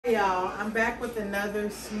y'all, I'm back with another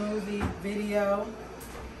smoothie video.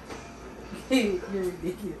 You're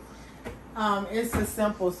ridiculous. It's a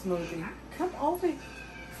simple smoothie. Come over.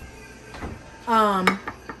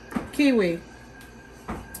 Kiwi,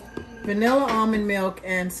 vanilla almond milk,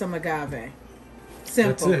 and some agave.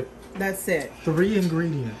 Simple. That's it. That's it. 3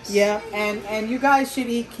 ingredients. Yeah, and you guys should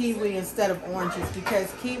eat kiwi instead of oranges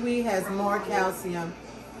because kiwi has more calcium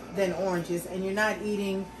than oranges, and you're not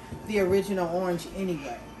eating the original orange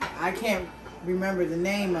anyway. I can't remember the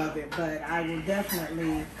name of it, but I will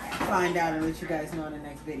definitely find out and let you guys know in the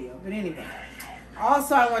next video. But anyway,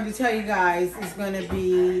 also I wanted to tell you guys it's going to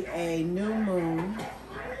be a new moon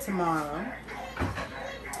tomorrow,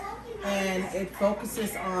 and it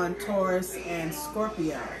focuses on Taurus and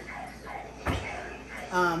Scorpio.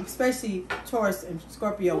 Especially Taurus and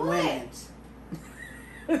Scorpio women.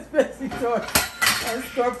 Especially Taurus and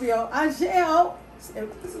Scorpio. Angel.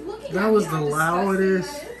 That was the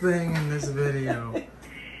loudest thing in this video.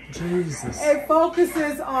 Jesus. It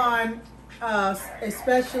focuses on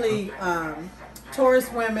especially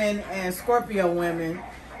Taurus women and Scorpio women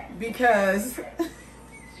because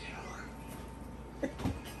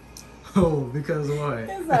Oh, because what?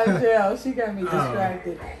 it's Angel. She got me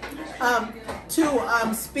distracted.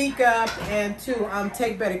 To speak up and to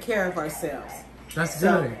take better care of ourselves. That's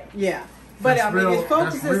good. Yeah. But That's real, it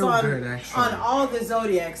focuses on good, on all the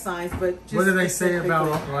zodiac signs. But just what do they say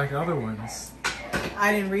about like other ones?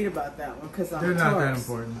 I didn't read about that one because they're not that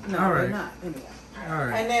important. No, all right. They're not. Anyway. All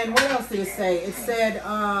right. And then what else did it say? It said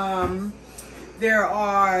there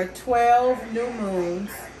are 12 new moons,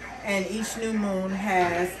 and each new moon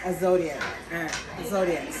has a zodiac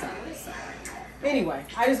sign. So, anyway,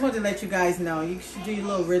 I just wanted to let you guys know. You should do your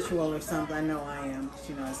little ritual or something. I know I am.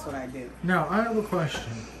 You know, that's what I do. Now, I have a question.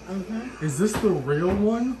 Mm-hmm. Is this the real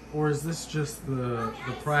one, or is this just the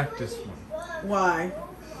practice one? Why?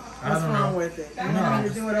 What's wrong with it? You want me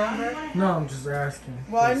to do it over? No, I'm just asking.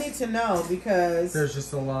 Well, I need to know because there's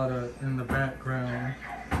just a lot of in the background,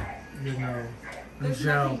 you know. There's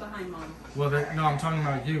nothing behind Mom. Well, no, I'm talking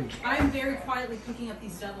about you. I'm very quietly picking up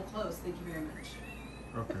these devil clothes. Thank you very much.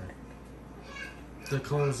 Okay. The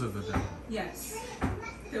clothes of the devil. Yes.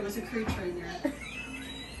 There was a creature in there.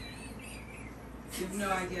 You have no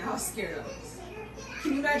idea how scared I was.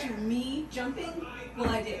 Can you imagine me jumping? Well,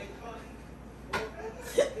 I did.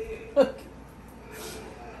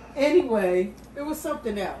 Anyway, it was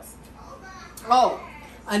something else. Oh,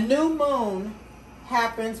 a new moon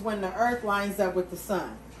happens when the earth lines up with the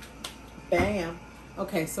sun. Bam.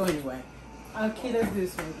 Okay, so anyway. Okay, let's do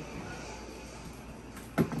this one.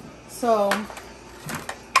 So,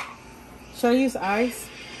 should I use ice?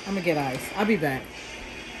 I'm going to get ice. I'll be back.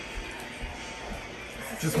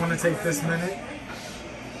 Just want to take this minute.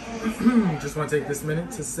 Just want to take this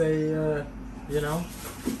minute to say, you know,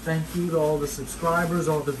 thank you to all the subscribers,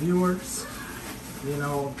 all the viewers, you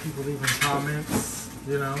know, people leaving comments,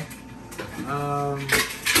 you know.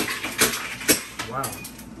 Wow.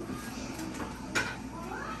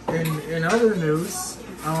 In other news,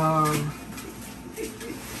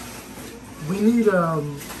 we need,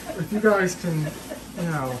 if you guys can,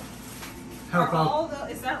 you know, help out.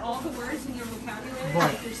 Is that all the words in your vocabulary?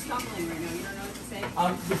 What? Like you're stumbling right now. You don't know what to say?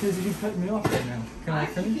 Because you cut me off right now. Can I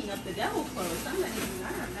finish? I'm picking up the devil clothes. I'm not even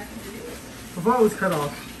that. I'm not going to do it. Before I was cut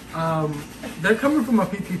off, they're coming from my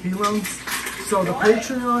PPP loans. So the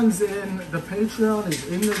Patreon is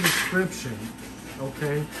in the description.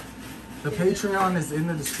 Okay? The Patreon is in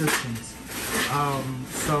the descriptions.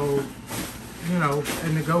 So, you know,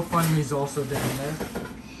 and the GoFundMe is also down there.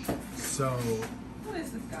 So, What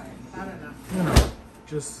is this guy? I don't know. you know,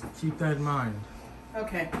 just keep that in mind.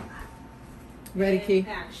 Okay. Ready, Key?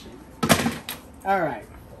 Action. All right.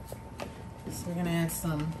 So we're going to add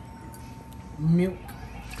some milk.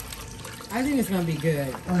 I think it's going to be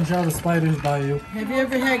good. Enjoy the spiders by you. Have you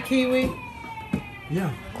ever had kiwi?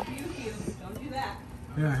 Yeah. Don't do that.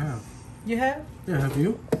 Yeah, I have. You have? Yeah, have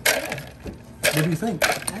you? What do you think?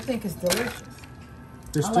 I think it's delicious.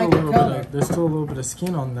 There's I still like the a little color. there's still a little bit of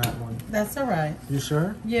skin on that one. That's all right. You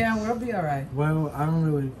sure? Yeah, we'll be all right. Well, I don't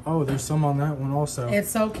really. Oh, there's some on that one also.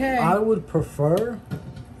 It's okay. I would prefer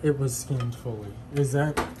it was skinned fully. Is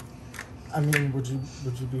that? I mean, would you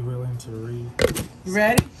be willing to read? You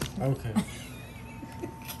ready? Okay.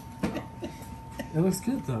 It looks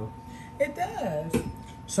good though. It does.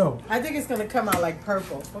 So, I think it's going to come out like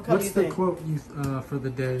purple. What color do what's you the think? quote you for the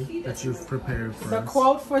day that you've prepared for The us?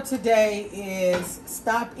 quote for today is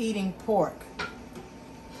stop eating pork.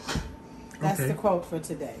 That's Okay. the quote for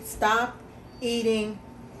today. Stop eating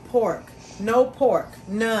pork. No pork.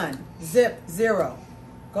 None. Zip. Zero.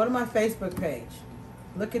 Go to my Facebook page.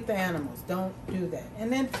 Look at the animals. Don't do that.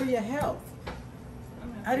 And then for your health.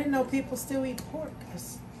 I didn't know people still eat pork.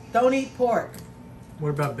 Don't eat pork. What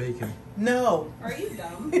about bacon? No. Are you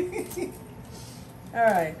dumb? All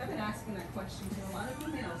right. I've been asking that question to a lot of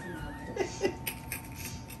females in my life.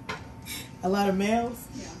 A lot of males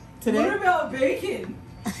Yeah. today. What about bacon?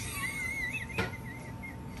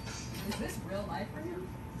 Is this real life for him?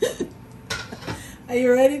 Are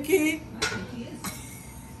you ready, Key? I think he is.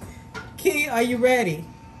 Key, are you ready?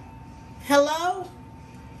 Hello?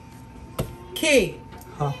 Key,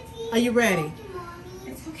 Huh? are you ready?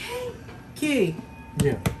 It's okay. Key,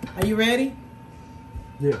 Yeah. are you ready?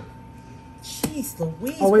 Yeah. Jeez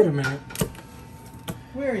Louise. Oh, wait a minute.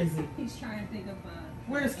 Where is he? He's trying to think of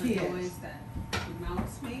Where's the Key at? noise that the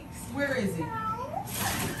mouse makes. Where is he?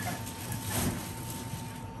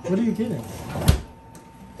 What are you getting?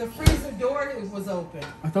 The freezer door was open.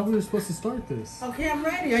 I thought we were supposed to start this. Okay, I'm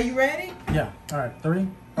ready. Are you ready? Yeah. All right. 3.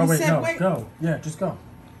 Oh, You wait. said No. wait. Go. Yeah. Just go.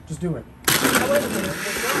 Just do it. Oh, wait a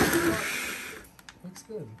minute. Looks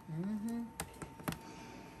good. Mm-hmm.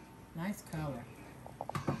 Nice color.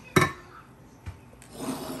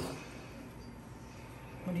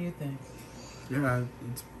 What do you think? Yeah.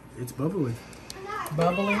 It's bubbly.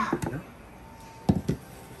 Bubbly? Yeah.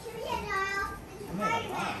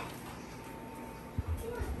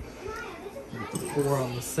 Pour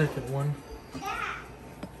on the second one.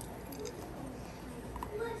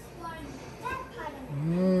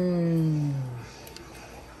 Mmm.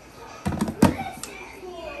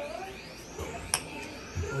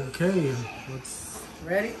 Okay. Let's.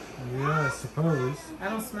 Ready? Yeah, I suppose. I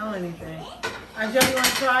don't smell anything. Joe, you want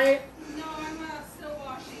to try it? No, I'm still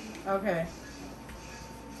washing. Okay.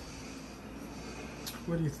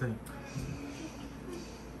 What do you think?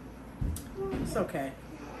 It's okay.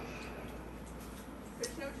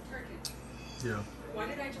 There's no detergent. Yeah. Why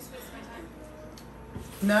did I just waste my time?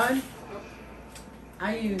 None?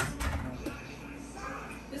 I use.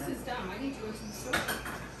 This is dumb. I need to go to the store.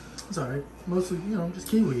 It's alright. Mostly, just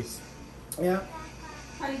kiwis. Yeah.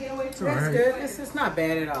 How do you get away It's from all It's right. good. It's not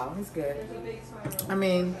bad at all. It's good. There's a big spiral. I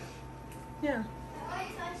mean, yeah.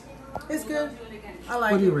 It's good. Do it again. I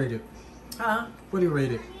like What do you it. rate it? Huh? What do you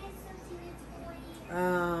rate it?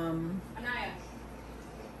 Anaya.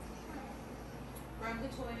 Grab the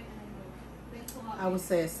toy and move. Thanks a lot. I would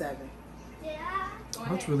say a 7. Go That's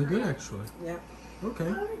ahead. really good, actually. Yeah. Okay.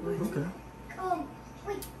 Okay.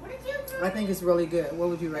 Wait, what did you do? I think it's really good. What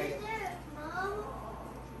would you rate it? Mom?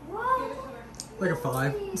 Give Whoa. it to her. Like a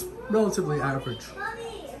 5. It's relatively average.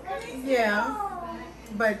 Mommy, Yeah.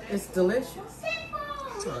 But it's delicious.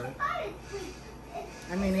 It's alright.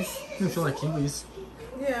 I mean, it's, If you like kiwis.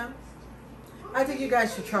 yeah. I think you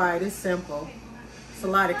guys should try it. It's simple. It's a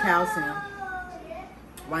lot of calcium.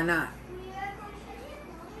 Why not?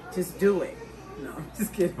 Just do it. No, I'm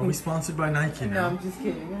just kidding. Are we sponsored by Nike No, now? I'm just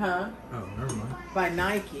kidding. Huh? Oh, never mind. By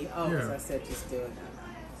Nike. Oh, Yeah. so I said just do it.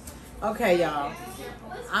 Okay, y'all.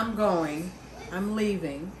 I'm going. I'm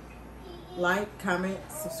leaving. Like, comment,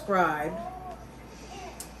 subscribe.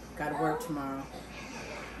 Gotta work tomorrow.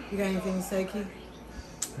 You got anything to say, Keith?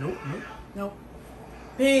 Nope. Nope.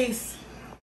 Peace.